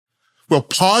Well,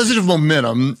 positive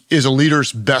momentum is a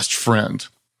leader's best friend.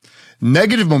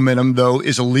 Negative momentum, though,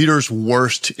 is a leader's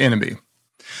worst enemy.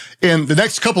 In the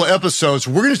next couple of episodes,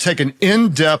 we're going to take an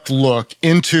in-depth look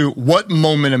into what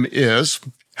momentum is,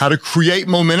 how to create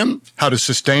momentum, how to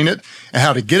sustain it, and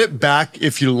how to get it back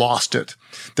if you lost it.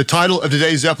 The title of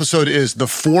today's episode is The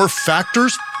 4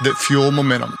 Factors That Fuel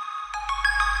Momentum.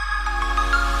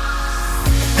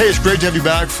 Hey, it's great to have you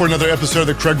back for another episode of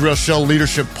the Craig Groeschel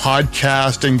Leadership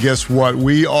Podcast. And guess what?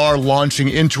 We are launching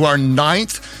into our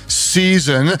 9th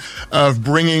season of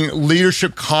bringing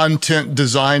leadership content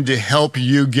designed to help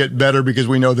you get better, because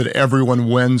we know that everyone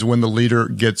wins when the leader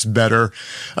gets better.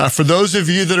 For those of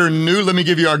you that are new, let me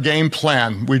give you our game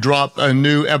plan. We drop a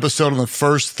new episode on the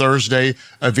first Thursday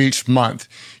of each month.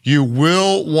 You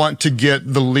will want to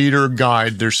get the leader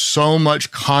guide. There's so much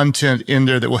content in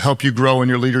there that will help you grow in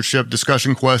your leadership,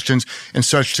 discussion questions and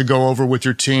such to go over with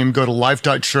your team. Go to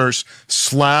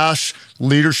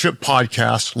life.church/leadership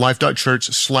podcast,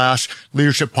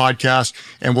 life.church/leadership podcast,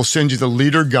 and we'll send you the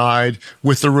leader guide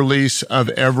with the release of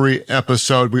every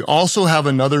episode. We also have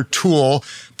another tool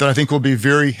that I think will be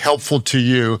very helpful to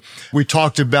you. We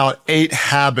talked about 8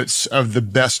 habits of the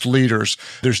best leaders.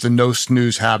 There's the no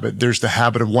snooze habit. There's the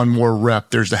habit of one more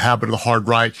rep. There's the habit of the hard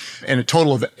right. And a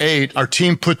total of 8. Our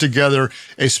team put together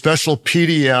a special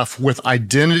PDF with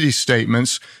identity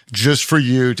statements just for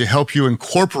you to help you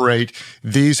incorporate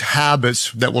these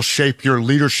habits that will shape your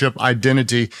leadership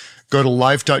identity. Go to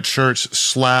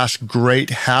life.church/great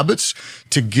habits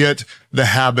to get the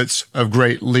habits of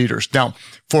great leaders. Now,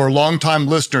 for longtime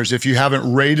listeners, if you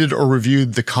haven't rated or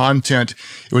reviewed the content,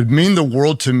 it would mean the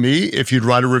world to me if you'd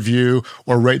write a review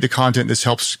or rate the content. This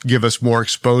helps give us more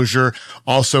exposure.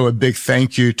 Also, a big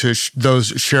thank you to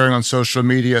those sharing on social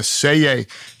media. Seye,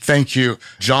 thank you.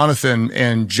 Jonathan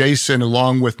and Jason,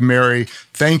 along with Mary,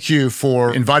 thank you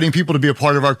for inviting people to be a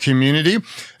part of our community.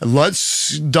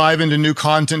 Let's dive into new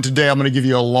content today. I'm going to give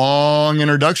you a long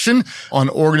introduction on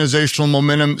organizational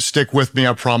momentum. Stick with me.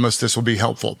 I promise this will be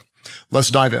helpful. Let's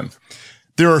dive in.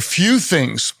 There are few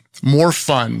things more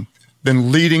fun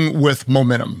than leading with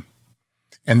momentum.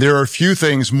 And there are few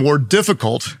things more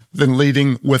difficult than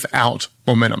leading without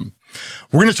momentum.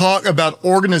 We're going to talk about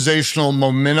organizational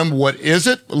momentum. What is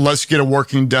it? Let's get a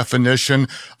working definition.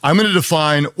 I'm going to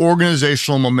define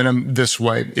organizational momentum this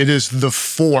way. It is the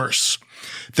force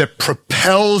that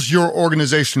propels your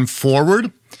organization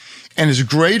forward and is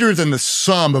greater than the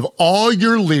sum of all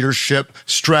your leadership,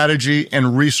 strategy,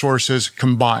 and resources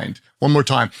combined. One more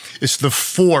time. It's the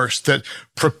force that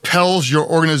propels your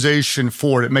organization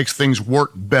forward. It makes things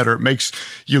work better. It makes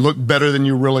you look better than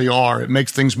you really are. It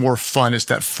makes things more fun. It's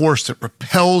that force that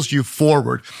propels you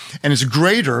forward and is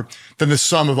greater than the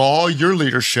sum of all your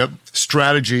leadership,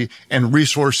 strategy, and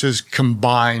resources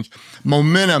combined.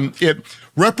 Momentum, it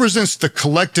represents the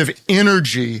collective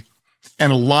energy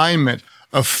and alignment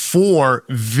of 4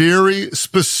 very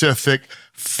specific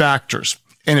factors.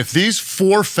 And if these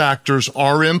 4 factors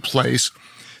are in place,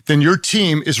 then your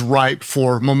team is ripe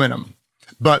for momentum.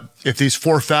 But if these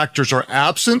 4 factors are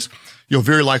absent, you'll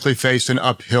very likely face an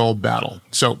uphill battle.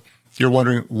 So if you're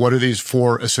wondering, what are these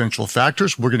 4 essential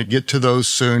factors? We're going to get to those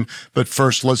soon. But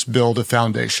first, let's build a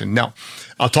foundation. Now,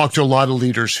 I'll talk to a lot of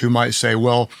leaders who might say,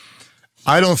 well,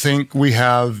 I don't think we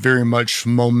have very much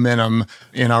momentum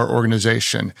in our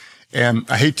organization. And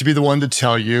I hate to be the one to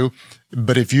tell you,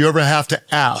 but if you ever have to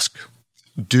ask,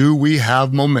 do we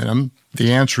have momentum?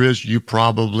 The answer is you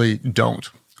probably don't,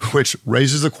 which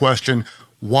raises the question,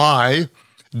 why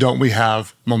don't we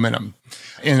have momentum?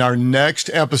 In our next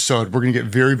episode, we're going to get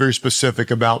very, very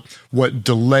specific about what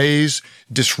delays,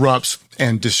 disrupts,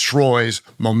 and destroys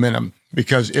momentum.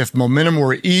 Because if momentum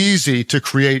were easy to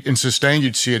create and sustain,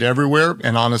 you'd see it everywhere.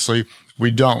 And honestly,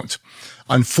 we don't.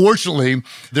 Unfortunately,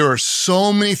 there are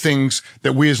so many things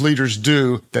that we as leaders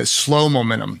do that slow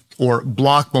momentum or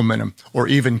block momentum or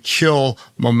even kill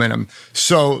momentum.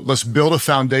 So let's build a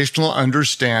foundational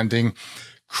understanding.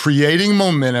 Creating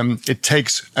momentum, it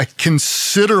takes a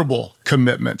considerable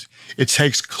commitment. It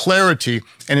takes clarity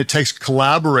and it takes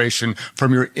collaboration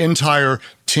from your entire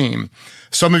team.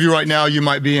 Some of you right now, you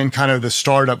might be in kind of the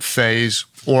startup phase,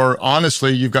 or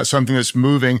honestly, you've got something that's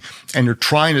moving and you're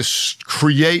trying to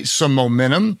create some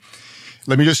momentum.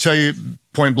 Let me just tell you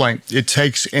point blank, it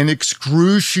takes an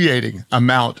excruciating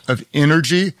amount of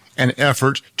energy and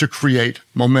effort to create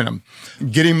momentum.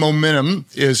 Getting momentum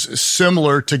is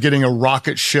similar to getting a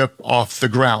rocket ship off the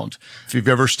ground. If you've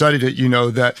ever studied it, you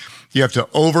know that you have to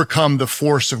overcome the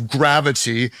force of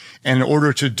gravity. And in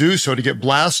order to do so, to get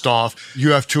blast off,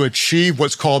 you have to achieve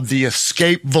what's called the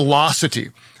escape velocity,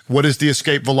 What is the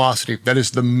escape velocity? That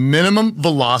is the minimum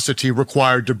velocity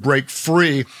required to break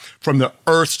free from the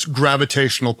Earth's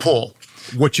gravitational pull.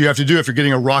 What you have to do if you're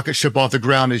getting a rocket ship off the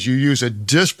ground is you use a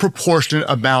disproportionate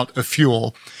amount of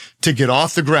fuel to get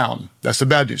off the ground. That's the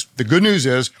bad news. The good news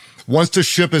is once the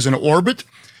ship is in orbit,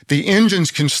 the engines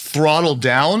can throttle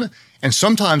down and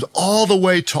sometimes all the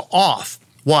way to off.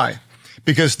 Why?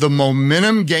 Because the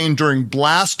momentum gained during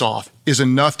blast off is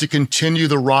enough to continue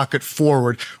the rocket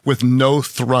forward with no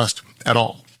thrust at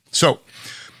all. So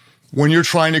when you're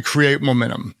trying to create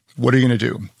momentum, what are you going to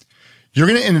do? You're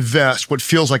going to invest what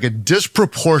feels like a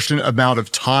disproportionate amount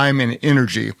of time and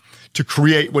energy to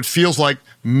create what feels like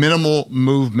minimal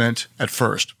movement at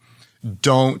first.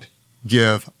 Don't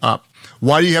give up.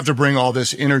 Why do you have to bring all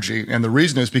this energy? And the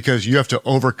reason is because you have to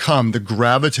overcome the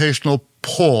gravitational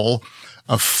pull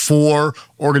of 4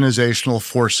 organizational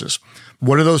forces.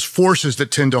 What are those forces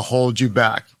that tend to hold you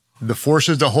back? The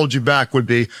forces that hold you back would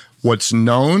be what's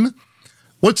known,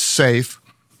 what's safe,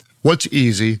 what's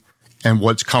easy, and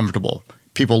what's comfortable.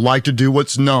 People like to do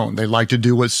what's known. They like to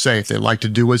do what's safe. They like to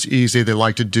do what's easy. They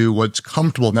like to do what's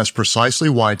comfortable. And that's precisely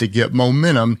why to get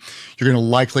momentum, you're going to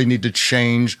likely need to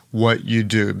change what you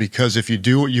do. Because if you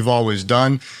do what you've always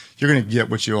done, you're going to get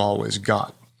what you always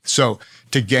got. So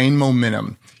to gain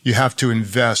momentum, you have to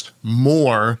invest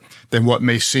more than what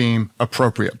may seem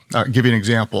appropriate. I'll give you an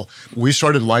example. We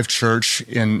started Life Church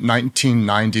in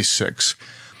 1996.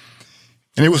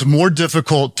 And it was more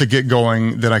difficult to get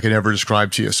going than I could ever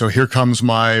describe to you. So here comes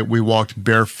we walked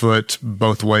barefoot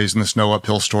both ways in the snow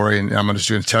uphill story. And I'm just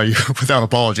going to tell you without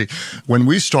apology. When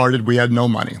we started, we had no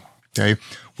money. Okay.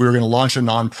 We were going to launch a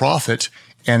nonprofit.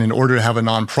 And in order to have a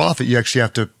nonprofit, you actually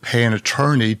have to pay an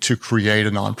attorney to create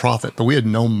a nonprofit. But we had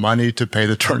no money to pay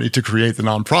the attorney to create the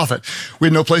nonprofit. We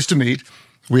had no place to meet.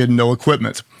 We had no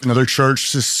equipment. Another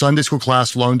church's Sunday school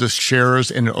class loaned us chairs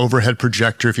and an overhead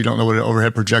projector. If you don't know what an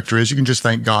overhead projector is, you can just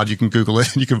thank God. You can Google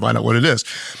it and you can find out what it is.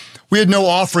 We had no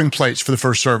offering plates for the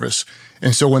first service.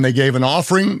 And so when they gave an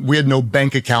offering, we had no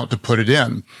bank account to put it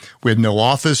in. We had no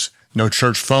office, no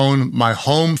church phone. My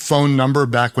home phone number,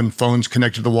 back when phones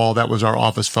connected to the wall, that was our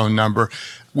office phone number.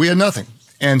 We had nothing.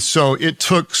 And so it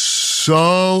took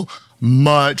so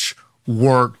much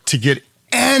work to get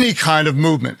any kind of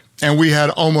movement. And we had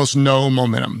almost no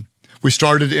momentum. We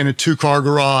started in a 2-car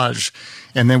garage,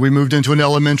 and then we moved into an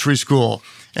elementary school.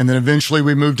 And then eventually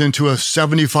we moved into a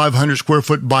 7,500 square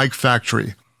foot bike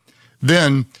factory.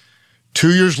 Then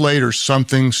 2 years later,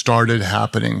 something started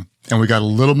happening. And we got a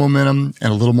little momentum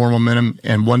and a little more momentum.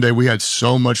 And one day we had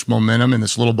so much momentum in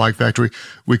this little bike factory,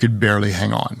 we could barely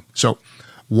hang on. So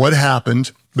what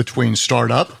happened between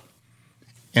startup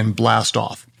and blast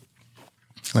off?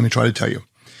 Let me try to tell you.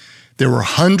 There were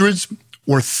hundreds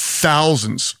or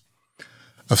thousands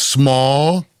of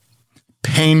small,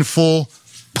 painful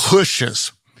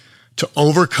pushes to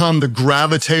overcome the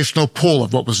gravitational pull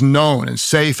of what was known and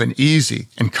safe and easy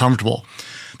and comfortable.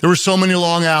 There were so many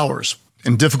long hours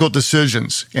and difficult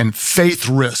decisions and faith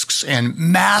risks and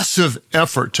massive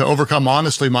effort to overcome,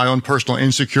 honestly, my own personal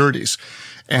insecurities.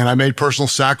 And I made personal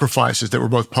sacrifices that were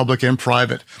both public and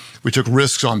private. We took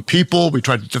risks on people. We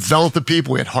tried to develop the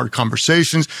people. We had hard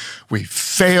conversations. We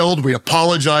failed. We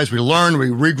apologized. We learned. We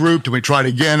regrouped, and we tried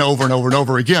again over and over and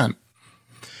over again.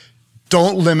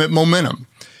 Don't limit momentum.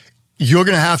 You're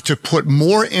going to have to put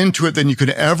more into it than you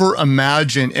could ever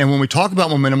imagine. And when we talk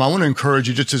about momentum, I want to encourage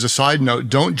you, just as a side note,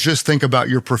 don't just think about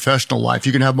your professional life.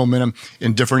 You can have momentum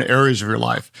in different areas of your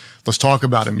life. Let's talk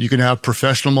about them. You can have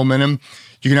professional momentum.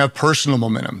 You can have personal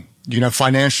momentum. You can have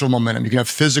financial momentum. You can have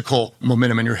physical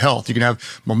momentum in your health. You can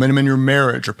have momentum in your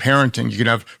marriage or parenting. You can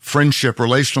have friendship,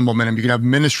 relational momentum. You can have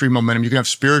ministry momentum. You can have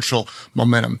spiritual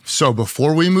momentum. So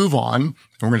before we move on, and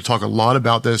we're going to talk a lot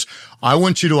about this, I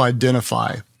want you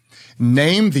to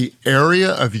name the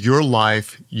area of your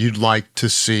life you'd like to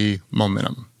see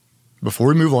momentum. Before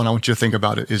we move on, I want you to think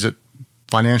about it. Is it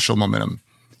financial momentum?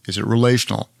 Is it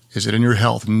relational? Is it in your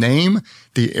health? Name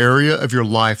the area of your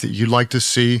life that you'd like to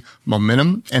see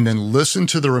momentum, and then listen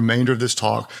to the remainder of this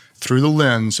talk through the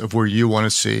lens of where you want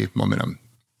to see momentum.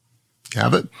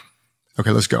 Have it?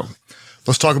 Okay, let's go.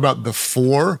 Let's talk about the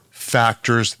 4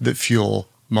 factors that fuel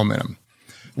momentum.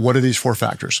 What are these 4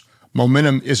 factors?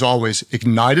 Momentum is always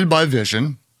ignited by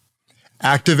vision,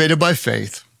 activated by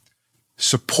faith,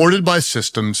 supported by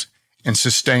systems, and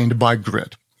sustained by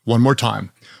grit. One more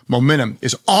time. Momentum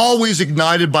is always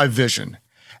ignited by vision,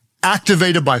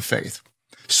 activated by faith,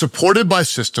 supported by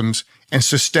systems, and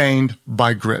sustained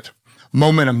by grit.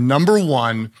 Momentum, number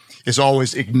 1, is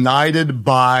always ignited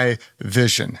by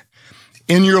vision.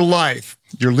 In your life,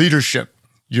 your leadership,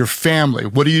 your family,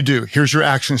 what do? Here's your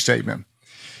action statement.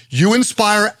 You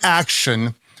inspire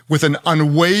action with an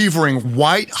unwavering,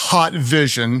 white-hot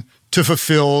vision to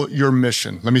fulfill your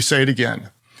mission. Let me say it again.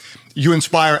 You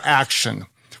inspire action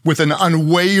with an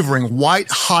unwavering,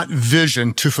 white-hot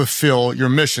vision to fulfill your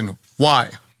mission.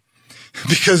 Why?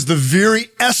 Because the very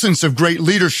essence of great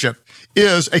leadership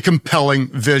is a compelling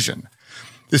vision.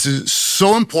 This is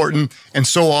so important and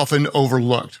so often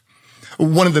overlooked.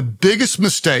 One of the biggest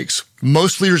mistakes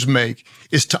most leaders make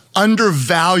is to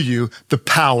undervalue the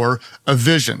power of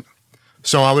vision.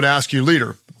 So I would ask you,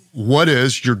 leader, what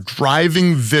is your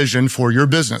driving vision for your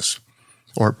business?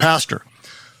 Or pastor,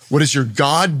 what is your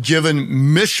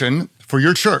God-given mission for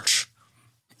your church?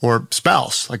 Or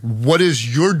spouse, like what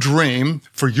is your dream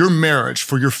for your marriage,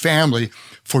 for your family,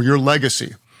 for your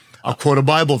legacy? I'll quote a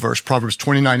Bible verse. Proverbs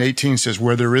 29:18 says,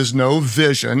 where there is no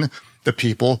vision, the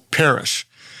people perish.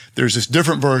 There's this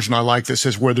different version I like that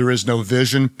says, where there is no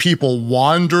vision, people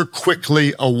wander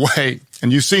quickly away.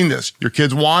 And you've seen this. Your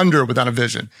kids wander without a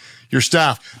vision. Your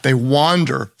staff, they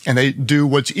wander and they do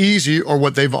what's easy or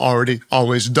what they've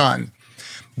always done.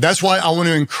 That's why I want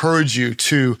to encourage you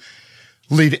to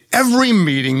lead every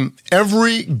meeting,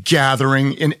 every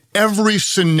gathering, in every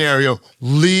scenario,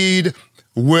 lead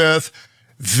with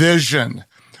vision.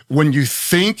 When you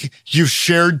think you've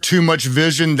shared too much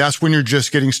vision, that's when you're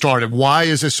just getting started. Why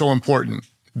is this so important?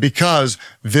 Because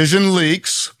vision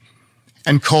leaks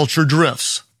and culture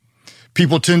drifts.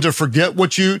 People tend to forget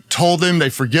what you told them. They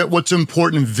forget what's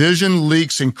important. Vision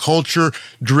leaks and culture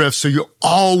drifts. So you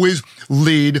always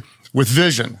lead with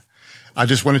vision. I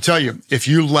just want to tell you, if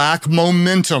you lack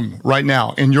momentum right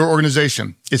now in your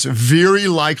organization, it's very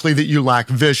likely that you lack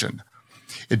vision.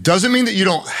 It doesn't mean that you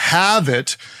don't have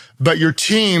it, but your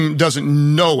team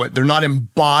doesn't know it. They're not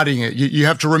embodying it. You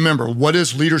have to remember, what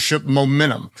is leadership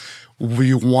momentum?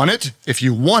 You want it. If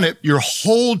you want it, your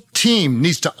whole team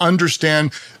needs to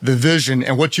understand the vision.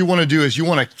 And what you want to do is you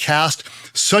want to cast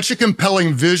such a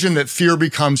compelling vision that fear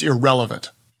becomes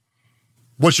irrelevant.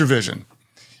 What's your vision?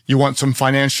 You want some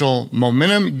financial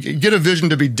momentum? Get a vision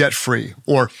to be debt-free,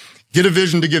 or get a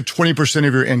vision to give 20%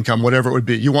 of your income, whatever it would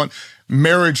be. You want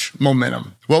marriage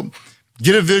momentum. Well,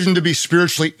 get a vision to be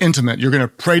spiritually intimate. You're going to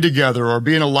pray together or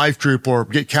be in a life group or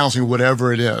get counseling,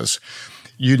 whatever it is.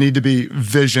 You need to be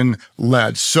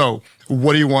vision-led. So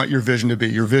what do you want your vision to be?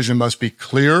 Your vision must be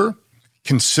clear,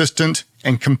 consistent,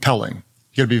 and compelling.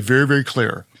 You got to be very, very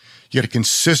clear. You got to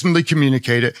consistently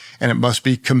communicate it, and it must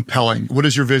be compelling. What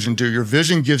does your vision do? Your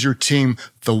vision gives your team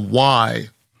the why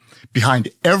behind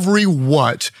every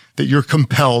what that you're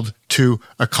compelled to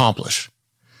accomplish.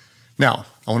 Now,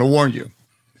 I want to warn you,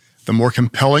 the more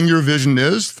compelling your vision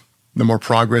is, the more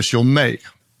progress you'll make.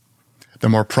 The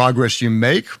more progress you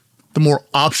make, the more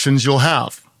options you'll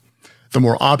have. The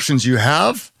more options you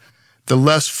have, the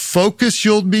less focused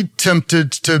you'll be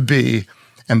tempted to be.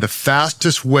 And the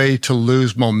fastest way to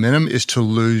lose momentum is to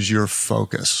lose your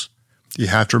focus. You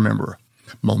have to remember,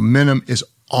 momentum is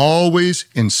always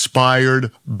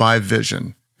inspired by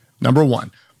vision. Number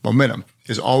one, momentum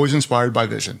is always inspired by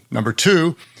vision. Number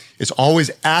two, it's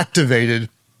always activated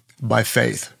by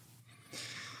faith.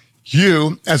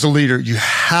 You, as a leader, you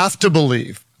have to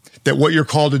believe that what you're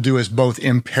called to do is both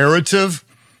imperative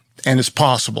and it's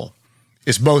possible.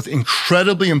 It's both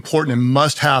incredibly important and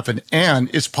must happen, and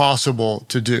it's possible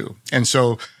to do. And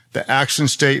so the action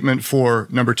statement for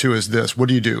number two is this. What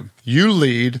do? You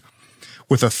lead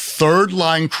with a third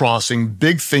line crossing,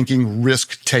 big thinking,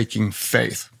 risk-taking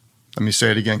faith. Let me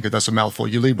say it again because that's a mouthful.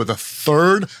 You lead with a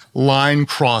third line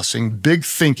crossing, big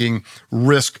thinking,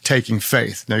 risk-taking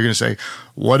faith. Now you're going to say,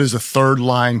 what is a third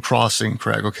line crossing,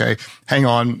 Craig? Okay, hang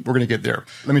on. We're going to get there.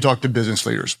 Let me talk to business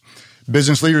leaders.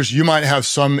 Business leaders, you might have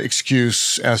some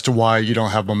excuse as to why you don't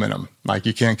have momentum. Like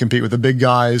you can't compete with the big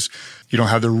guys. You don't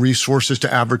have the resources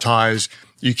to advertise.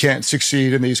 You can't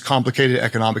succeed in these complicated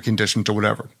economic conditions or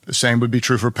whatever. The same would be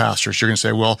true for pastors. You're going to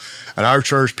say, well, at our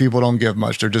church, people don't give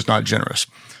much. They're just not generous.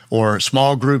 Or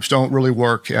small groups don't really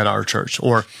work at our church.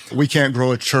 Or we can't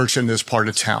grow a church in this part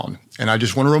of town. And I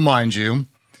just want to remind you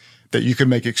that you can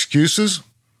make excuses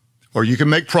or you can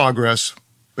make progress,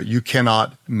 but you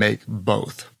cannot make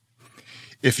both.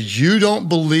 If you don't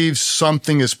believe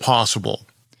something is possible,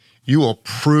 you will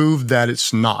prove that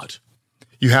it's not.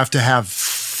 You have to have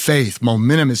faith.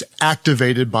 Momentum is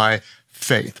activated by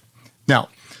faith. Now,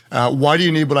 why do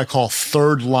you need what I call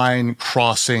third line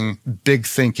crossing, big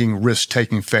thinking,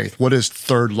 risk-taking faith? What is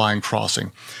third line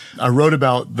crossing? I wrote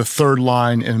about the third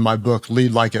line in my book,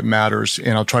 Lead Like It Matters,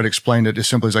 and I'll try to explain it as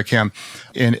simply as I can.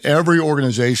 In every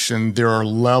organization, there are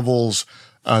levels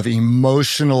of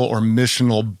emotional or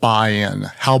missional buy-in.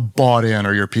 How bought in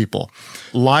are your people?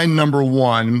 Line number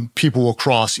one, people will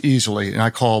cross easily. And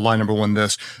I call line number one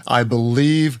this: I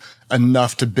believe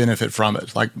enough to benefit from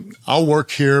it. Like, I'll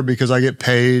work here because I get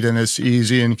paid and it's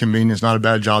easy and convenient. It's not a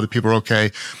bad job. The people are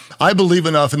okay. I believe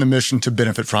enough in the mission to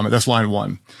benefit from it. That's line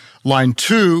one. Line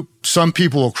two, some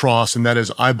people will cross, and that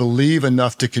is, I believe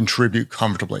enough to contribute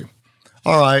comfortably.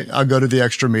 All right, I'll go to the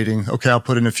extra meeting. Okay, I'll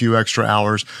put in a few extra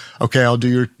hours. Okay, I'll do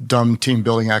your dumb team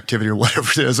building activity or whatever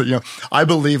it is. I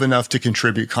believe enough to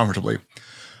contribute comfortably.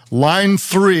 Line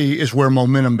three is where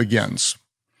momentum begins.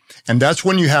 And that's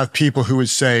when you have people who would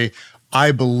say,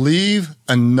 I believe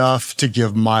enough to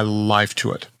give my life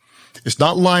to it. It's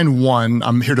not line one,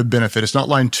 I'm here to benefit. It's not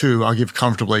line two, I'll give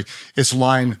comfortably. It's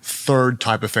line third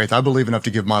type of faith. I believe enough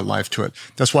to give my life to it.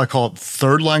 That's why I call it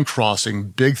third line crossing,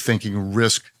 big thinking,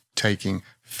 risk-taking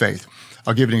faith.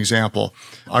 I'll give you an example.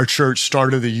 Our church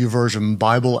started the YouVersion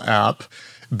Bible app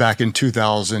back in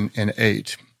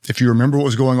 2008. If you remember what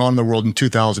was going on in the world in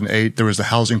 2008, there was the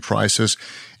housing crisis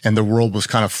and the world was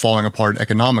kind of falling apart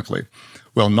economically.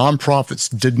 Well, nonprofits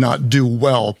did not do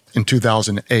well in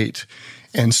 2008.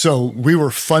 And so we were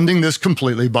funding this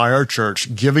completely by our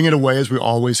church, giving it away as we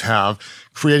always have,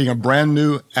 creating a brand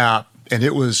new app. And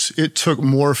it took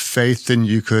more faith than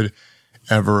you could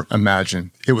ever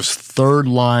imagine. It was third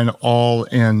line all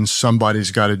in.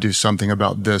 Somebody's got to do something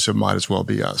about this. It might as well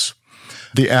be us.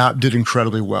 The app did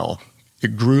incredibly well.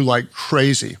 It grew like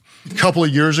crazy. A couple of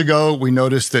years ago, we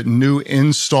noticed that new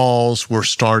installs were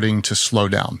starting to slow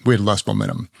down. We had less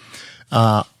momentum.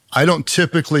 I don't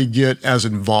typically get as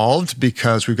involved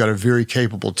because we've got a very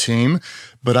capable team,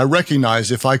 but I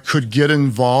recognize if I could get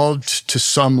involved to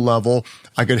some level,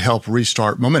 I could help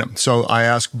restart momentum. So I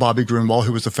asked Bobby Grunwald,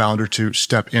 who was the founder, to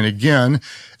step in again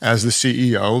as the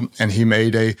CEO, and he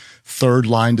made a third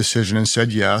line decision and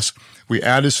said yes. We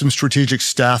added some strategic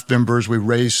staff members. We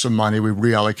raised some money. We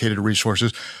reallocated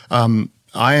resources.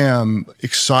 I am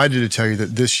excited to tell you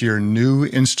that this year, new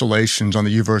installations on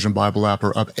the YouVersion Bible app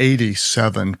are up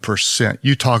 87%.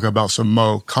 You talk about some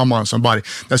Mo. Come on, somebody.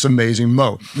 That's amazing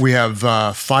Mo. We have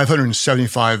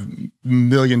 575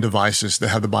 million devices that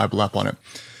have the Bible app on it.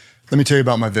 Let me tell you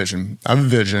about my vision. I have a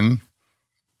vision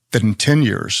that in 10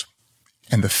 years,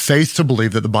 and the faith to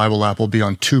believe that the Bible app will be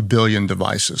on 2 billion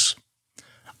devices.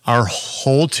 Our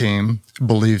whole team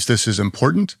believes this is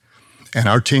important, and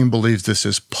our team believes this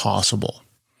is possible.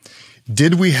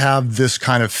 Did we have this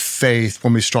kind of faith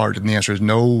when we started? And the answer is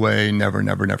no way, never,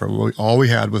 never, never. All we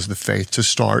had was the faith to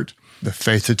start, the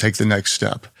faith to take the next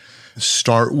step.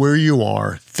 Start where you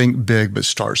are, think big, but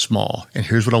start small. And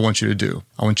here's what I want you to do.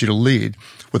 I want you to lead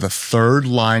with a third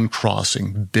line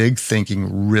crossing, big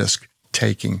thinking,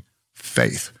 risk-taking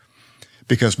faith.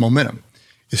 Because momentum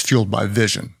is fueled by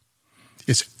vision.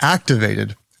 It's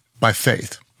activated by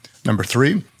faith. Number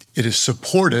three, it is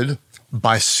supported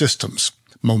by systems.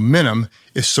 Momentum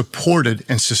is supported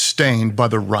and sustained by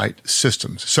the right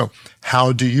systems. So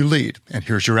how do you lead? And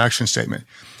here's your action statement.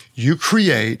 You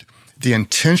create the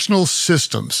intentional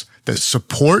systems that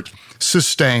support,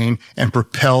 sustain, and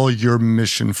propel your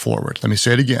mission forward. Let me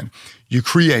say it again. You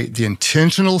create the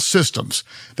intentional systems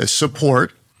that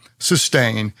support,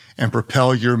 sustain, and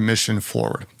propel your mission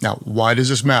forward. Now, why does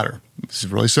this matter? This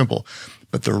is really simple.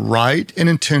 But the right and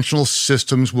intentional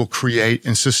systems will create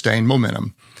and sustain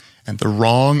momentum, and the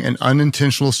wrong and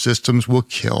unintentional systems will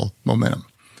kill momentum.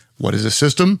 What is a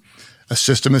system? A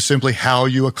system is simply how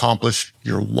you accomplish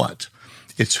your what.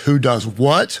 It's who does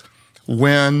what,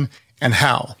 when, and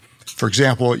how. For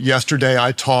example, yesterday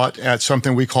I taught at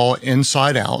something we call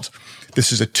Inside Out.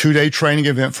 This is a 2-day training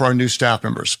event for our new staff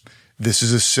members. This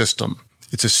is a system.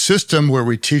 It's a system where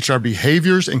we teach our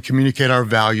behaviors and communicate our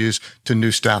values to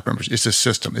new staff members. It's a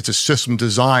system. It's a system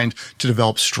designed to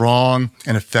develop strong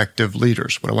and effective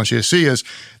leaders. What I want you to see is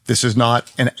this is not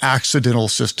an accidental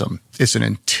system. It's an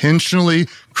intentionally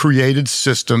created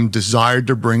system desired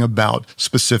to bring about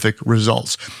specific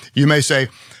results. You may say,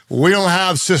 we don't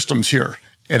have systems here.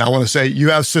 And I want to say you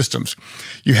have systems.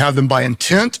 You have them by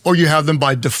intent or you have them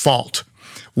by default.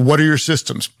 What are your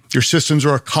systems? Your systems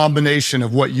are a combination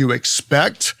of what you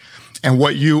expect and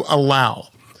what you allow.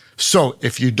 So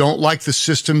if you don't like the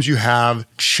systems you have,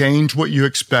 change what you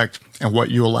expect and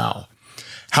what you allow.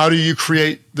 How do you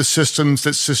create the systems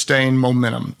that sustain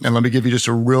momentum? And let me give you just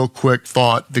a real quick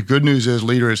thought. The good news is,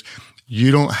 leaders,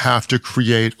 you don't have to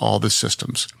create all the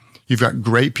systems. You've got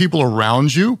great people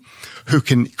around you who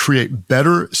can create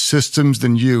better systems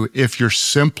than you if you're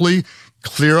simply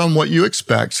clear on what you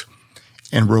expect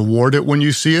and reward it when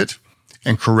you see it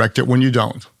and correct it when you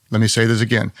don't. Let me say this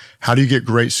again. How do you get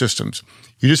great systems?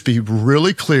 You just be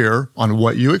really clear on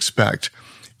what you expect.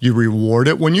 You reward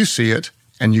it when you see it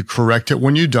and you correct it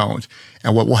when you don't.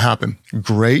 And what will happen?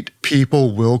 Great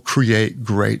people will create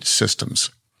great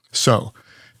systems. So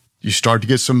You start to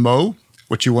get some mo.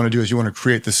 What you want to do is you want to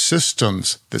create the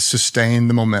systems that sustain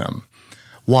the momentum.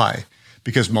 Why?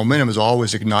 Because momentum is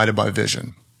always ignited by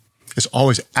vision. It's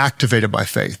always activated by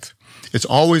faith. It's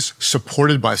always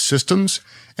supported by systems.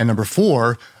 And number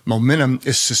 4, momentum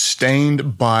is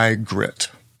sustained by grit.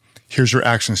 Here's your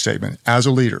action statement. As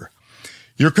a leader,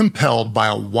 you're compelled by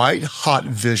a white-hot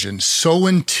vision so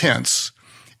intense,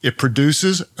 it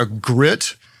produces a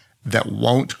grit that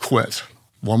won't quit.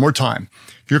 One more time.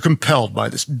 You're compelled by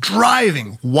this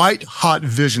driving, white-hot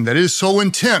vision that is so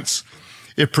intense,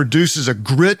 it produces a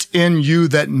grit in you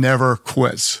that never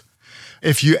quits.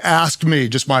 If you ask me,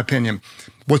 just my opinion,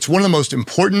 what's one of the most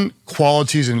important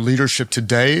qualities in leadership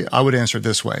today, I would answer it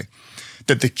this way,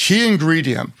 that the key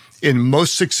ingredient in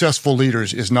most successful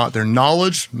leaders is not their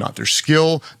knowledge, not their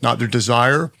skill, not their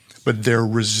desire, but their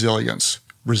resilience.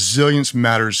 Resilience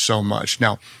matters so much.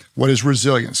 Now, what is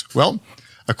resilience? Well,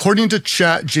 according to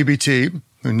ChatGPT,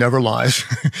 who never lies,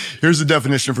 here's the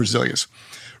definition of resilience.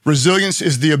 Resilience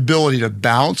is the ability to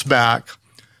bounce back,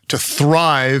 to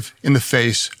thrive in the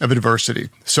face of adversity.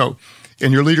 So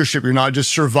in your leadership, you're not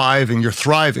just surviving, you're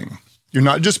thriving. You're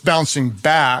not just bouncing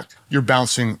back, you're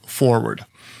bouncing forward.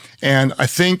 And I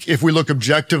think if we look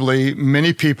objectively,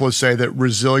 many people would say that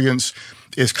resilience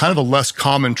is kind of a less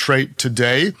common trait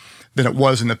today than it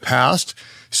was in the past.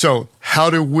 So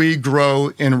how do we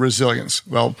grow in resilience?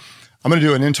 Well, I'm going to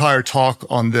do an entire talk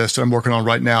on this that I'm working on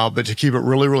right now, but to keep it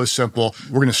really, really simple,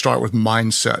 we're going to start with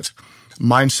mindset.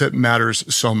 Mindset matters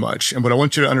so much. And what I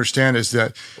want you to understand is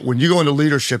that when you go into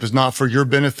leadership, it's not for your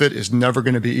benefit. It's never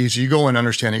going to be easy. You go in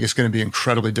understanding it's going to be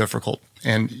incredibly difficult.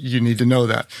 And you need to know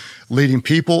that. Leading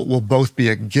people will both be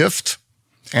a gift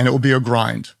and it will be a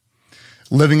grind.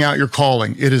 Living out your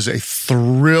calling, it is a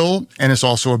thrill and it's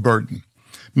also a burden.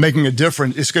 Making a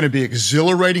difference, it's going to be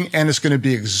exhilarating and it's going to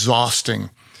be exhausting.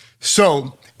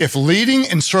 So if leading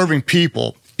and serving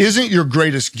people isn't your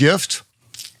greatest gift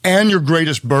and your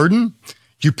greatest burden,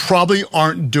 you probably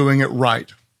aren't doing it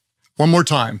right. One more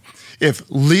time. If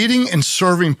leading and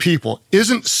serving people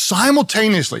isn't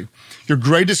simultaneously your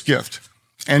greatest gift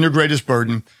and your greatest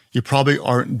burden, you probably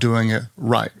aren't doing it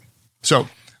right. So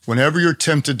whenever you're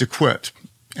tempted to quit,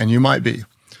 and you might be,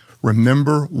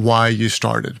 remember why you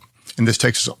started. And this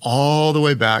takes us all the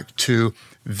way back to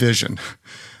vision.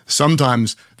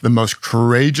 Sometimes the most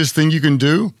courageous thing you can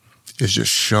do is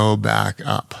just show back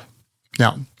up.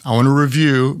 Now, I want to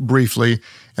review briefly,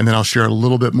 and then I'll share a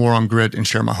little bit more on grit and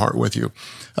share my heart with you.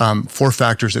 4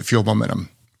 factors that fuel momentum.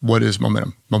 What is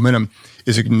momentum? Momentum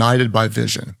is ignited by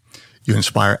vision. You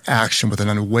inspire action with an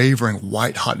unwavering,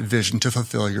 white-hot vision to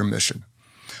fulfill your mission.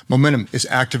 Momentum is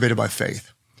activated by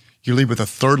faith. You lead with a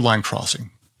third line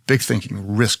crossing, big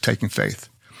thinking, risk-taking faith.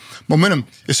 Momentum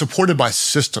is supported by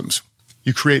systems.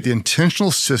 You create the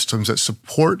intentional systems that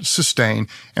support, sustain,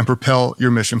 and propel your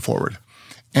mission forward.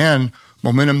 And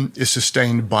momentum is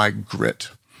sustained by grit.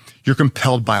 You're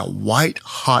compelled by a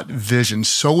white-hot vision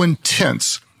so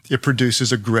intense, it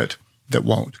produces a grit that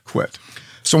won't quit.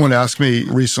 Someone asked me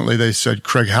recently, they said,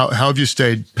 Craig, how have you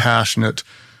stayed passionate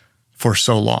for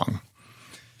so long?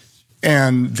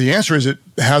 And the answer is it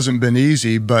hasn't been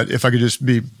easy, but if I could just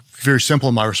be very simple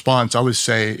in my response, I would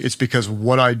say it's because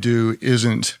what I do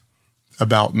isn't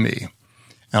about me.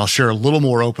 And I'll share a little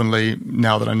more openly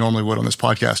now than I normally would on this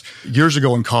podcast. Years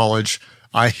ago in college,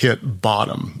 I hit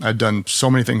bottom. I'd done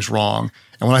so many things wrong.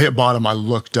 And when I hit bottom, I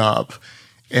looked up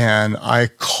and I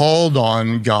called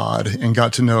on God and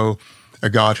got to know a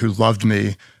God who loved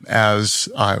me as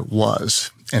I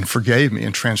was and forgave me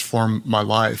and transformed my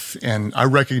life. And I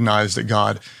recognized that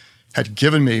God had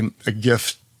given me a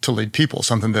gift to lead people,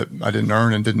 something that I didn't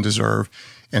earn and didn't deserve.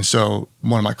 And so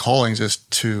one of my callings is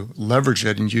to leverage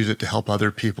it and use it to help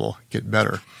other people get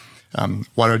better.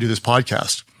 Why do I do this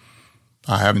podcast?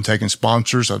 I haven't taken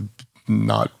sponsors. I've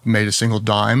not made a single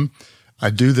dime. I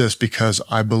do this because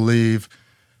I believe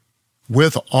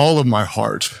with all of my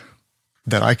heart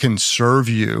that I can serve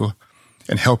you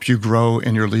and help you grow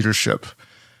in your leadership.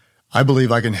 I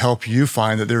believe I can help you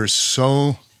find that there is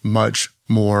so much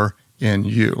more in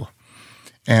you.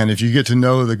 And if you get to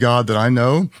know the God that I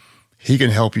know, He can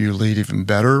help you lead even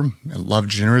better and love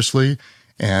generously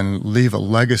and leave a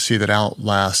legacy that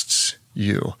outlasts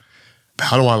you.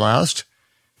 How do I last?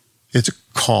 It's a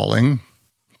calling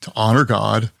to honor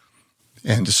God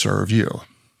and to serve you.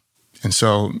 And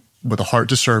so with a heart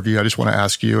to serve you, I just want to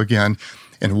ask you again,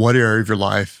 in what area of your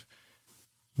life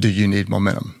do you need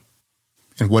momentum?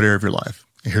 In what area of your life?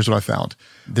 And here's what I found.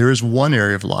 There is one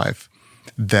area of life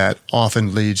that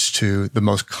often leads to the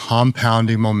most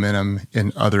compounding momentum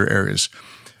in other areas.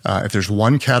 If there's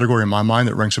one category in my mind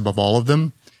that ranks above all of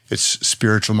them, it's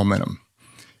spiritual momentum.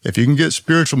 If you can get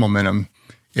spiritual momentum,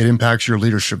 it impacts your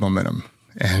leadership momentum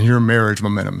and your marriage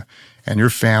momentum and your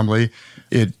family.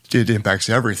 It impacts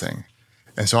everything.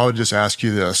 And so I would just ask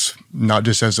you this, not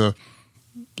just as a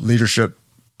leadership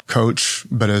coach,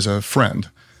 but as a friend.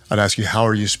 I'd ask you, how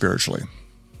are you spiritually?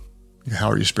 How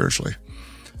are you spiritually?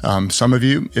 Some of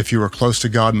you, if you were close to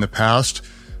God in the past,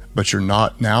 but you're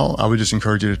not now, I would just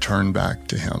encourage you to turn back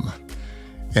to him.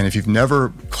 And if you've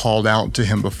never called out to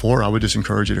him before, I would just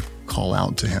encourage you to call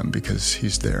out to him because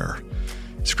he's there.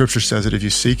 Scripture says that if you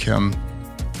seek him,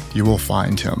 you will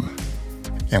find him.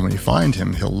 And when you find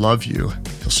him, he'll love you,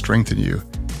 he'll strengthen you,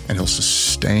 and he'll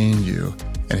sustain you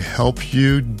and help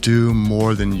you do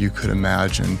more than you could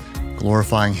imagine,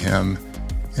 glorifying him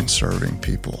and serving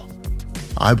people.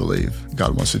 I believe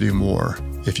God wants to do more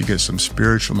if you get some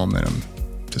spiritual momentum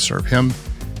to serve him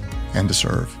and to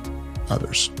serve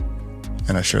others.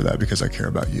 And I share that because I care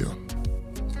about you.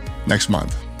 Next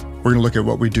month, we're going to look at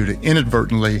what we do to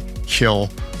inadvertently kill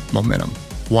momentum.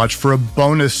 Watch for a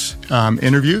bonus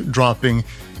interview dropping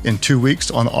in 2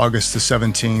 weeks on August the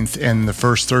 17th. And the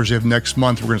first Thursday of next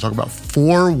month, we're going to talk about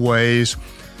 4 ways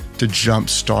to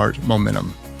jumpstart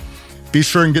momentum. Be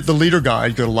sure and get the Leader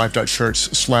Guide. Go to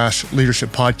life.church/leadership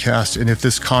podcast. And if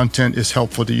this content is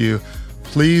helpful to you,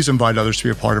 please invite others to be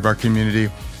a part of our community.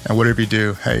 And whatever you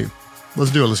do, hey,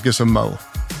 let's do it. Let's get some mo.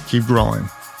 Keep growing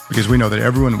because we know that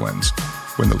everyone wins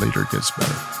when the leader gets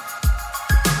better.